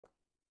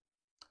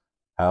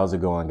How's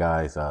it going,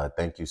 guys?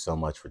 Thank you so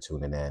much for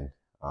tuning in.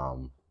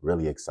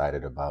 Really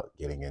excited about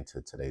getting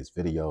into today's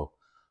video.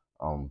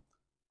 Um,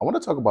 I want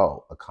to talk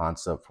about a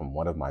concept from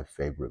one of my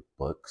favorite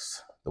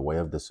books, The Way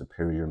of the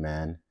Superior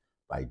Man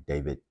by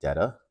David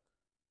Deida.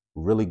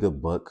 Really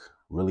good book,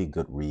 really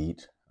good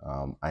read.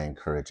 I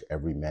encourage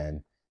every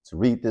man to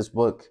read this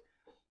book.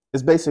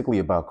 It's basically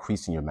about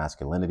increasing your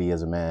masculinity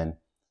as a man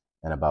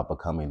and about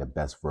becoming the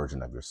best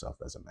version of yourself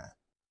as a man.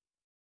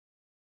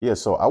 Yeah,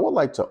 so I would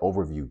like to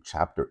overview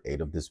chapter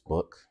 8 of this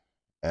book.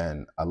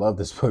 And I love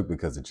this book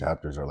because the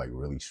chapters are like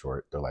really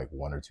short. They're like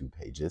 1 or 2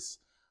 pages.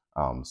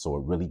 So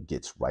it really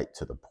gets right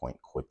to the point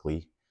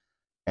quickly.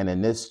 And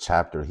in this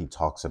chapter, he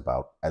talks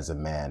about as a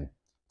man,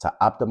 to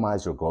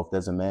optimize your growth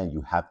as a man,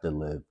 you have to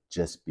live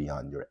just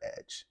beyond your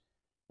edge.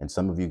 And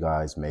some of you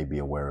guys may be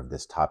aware of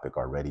this topic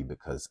already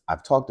because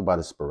I've talked about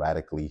it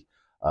sporadically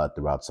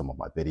throughout some of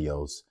my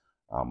videos.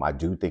 I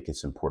do think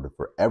it's important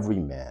for every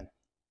man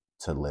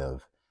to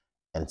live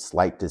and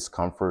slight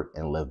discomfort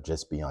and live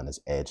just beyond his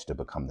edge to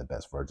become the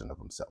best version of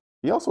himself.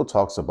 He also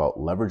talks about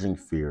leveraging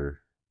fear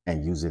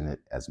and using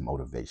it as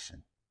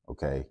motivation.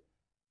 Okay.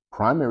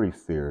 Primary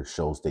fear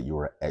shows that you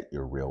are at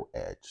your real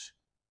edge.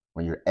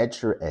 When you're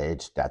at your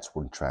edge, that's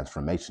when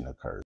transformation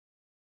occurs.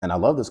 And I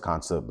love this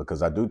concept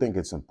because I do think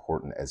it's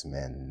important as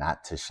men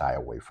not to shy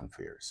away from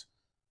fears.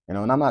 And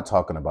I'm not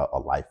talking about a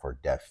life or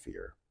death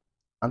fear.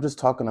 I'm just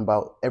talking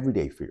about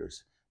everyday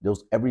fears,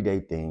 those everyday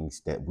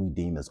things that we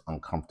deem as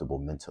uncomfortable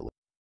mentally.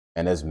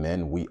 And as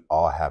men, we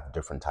all have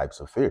different types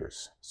of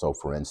fears. So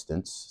for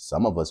instance,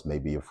 some of us may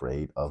be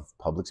afraid of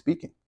public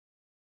speaking.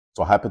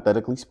 So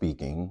hypothetically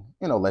speaking,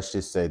 let's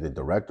just say the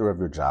director of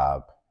your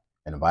job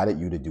invited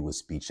you to do a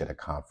speech at a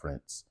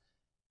conference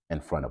in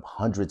front of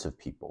hundreds of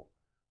people.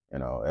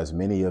 As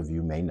many of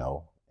you may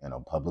know,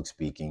 public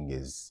speaking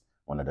is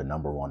one of the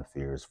 #1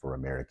 fears for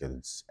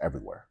Americans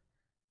everywhere.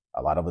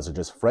 A lot of us are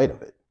just afraid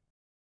of it.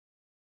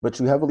 But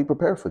you heavily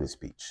prepare for this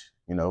speech,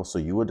 so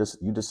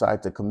you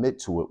decide to commit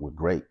to it with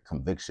great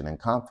conviction and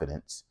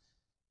confidence.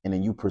 And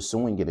then you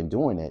pursuing it and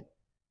doing it,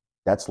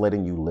 that's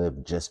letting you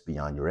live just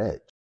beyond your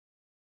edge.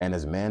 And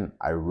as men,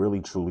 I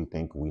really truly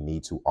think we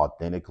need to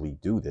authentically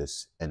do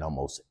this in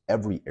almost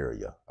every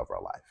area of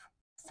our life.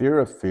 Fear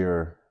of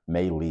fear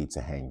may lead to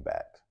hang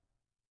back,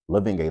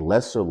 living a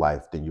lesser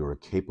life than you are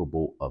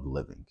capable of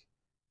living.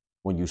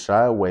 When you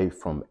shy away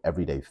from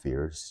everyday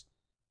fears,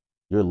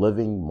 you're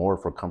living more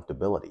for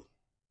comfortability.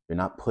 You're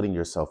not putting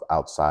yourself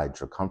outside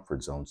your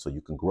comfort zone so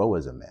you can grow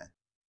as a man.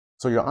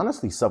 So you're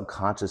honestly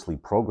subconsciously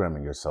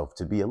programming yourself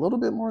to be a little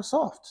bit more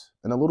soft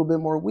and a little bit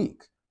more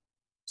weak.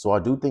 So I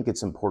do think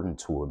it's important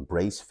to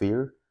embrace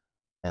fear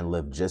and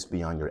live just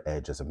beyond your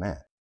edge as a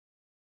man.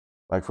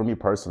 Like for me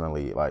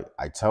personally,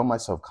 I tell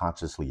myself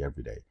consciously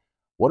every day,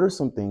 what are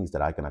some things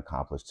that I can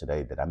accomplish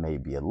today that I may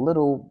be a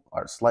little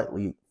or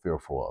slightly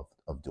fearful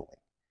of doing?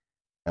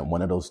 And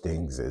one of those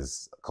things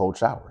is cold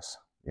showers.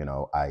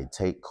 I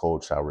take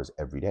cold showers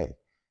every day,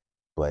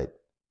 but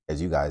as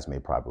you guys may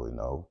probably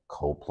know,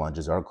 cold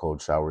plunges or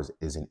cold showers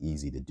isn't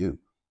easy to do,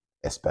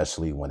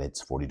 especially when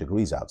it's 40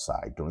 degrees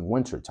outside during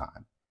winter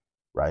time,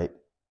 right?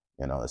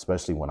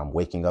 Especially when I'm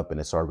waking up and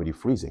it's already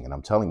freezing and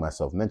I'm telling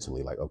myself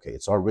mentally like, okay,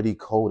 it's already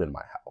cold in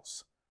my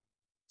house.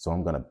 So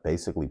I'm going to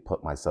basically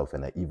put myself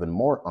in an even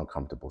more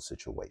uncomfortable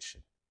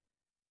situation.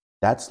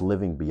 That's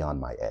living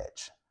beyond my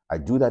edge. I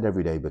do that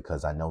every day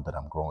because I know that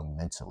I'm growing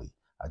mentally.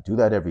 I do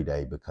that every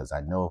day because I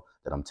know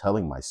that I'm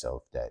telling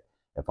myself that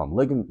if I'm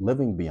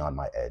living beyond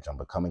my edge, I'm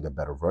becoming a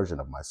better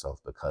version of myself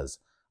because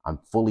I'm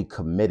fully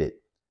committed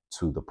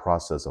to the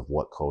process of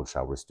what cold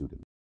showers do to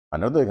me.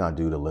 Another thing I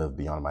do to live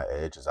beyond my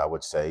edge is I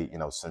would say,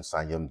 since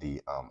I'm in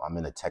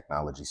the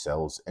technology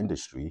sales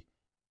industry,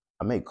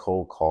 I make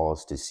cold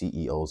calls to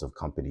CEOs of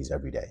companies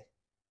every day.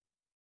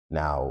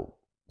 Now,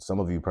 some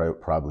of you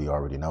probably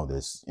already know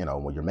this,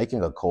 when you're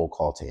making a cold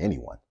call to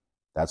anyone,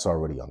 that's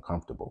already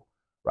uncomfortable.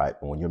 Right?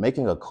 But when you're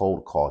making a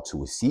cold call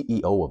to a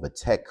CEO of a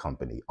tech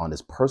company on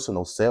his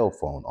personal cell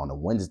phone on a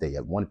Wednesday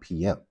at 1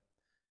 p.m.,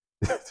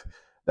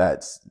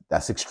 that's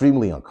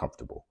extremely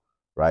uncomfortable,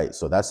 right?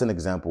 So that's an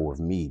example of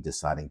me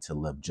deciding to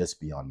live just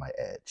beyond my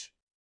edge.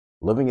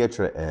 Living at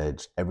your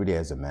edge every day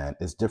as a man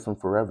is different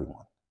for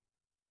everyone.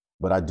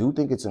 But I do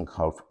think it's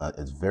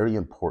very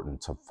important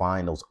to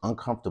find those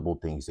uncomfortable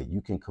things that you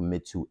can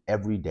commit to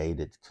every day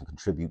that can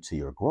contribute to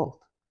your growth.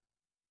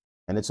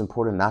 And it's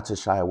important not to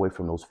shy away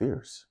from those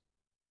fears.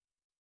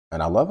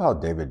 And I love how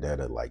David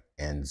Deida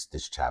ends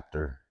this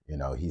chapter.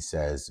 He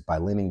says, by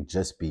leaning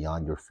just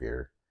beyond your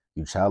fear,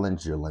 you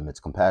challenge your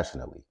limits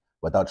compassionately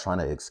without trying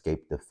to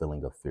escape the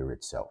feeling of fear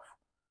itself.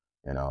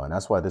 And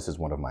that's why this is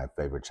one of my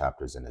favorite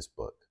chapters in this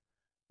book.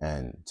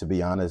 And to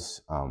be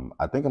honest,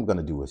 I think I'm going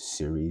to do a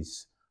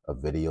series of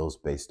videos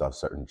based off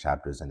certain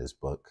chapters in this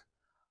book.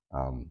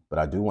 But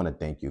I do want to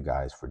thank you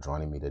guys for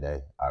joining me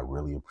today. I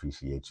really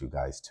appreciate you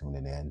guys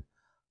tuning in.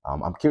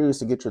 I'm curious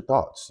to get your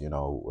thoughts.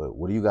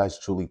 What do you guys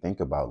truly think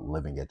about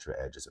living at your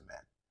edge as a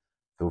man?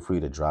 Feel free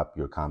to drop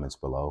your comments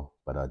below.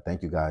 But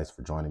thank you guys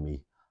for joining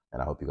me,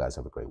 and I hope you guys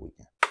have a great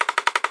weekend.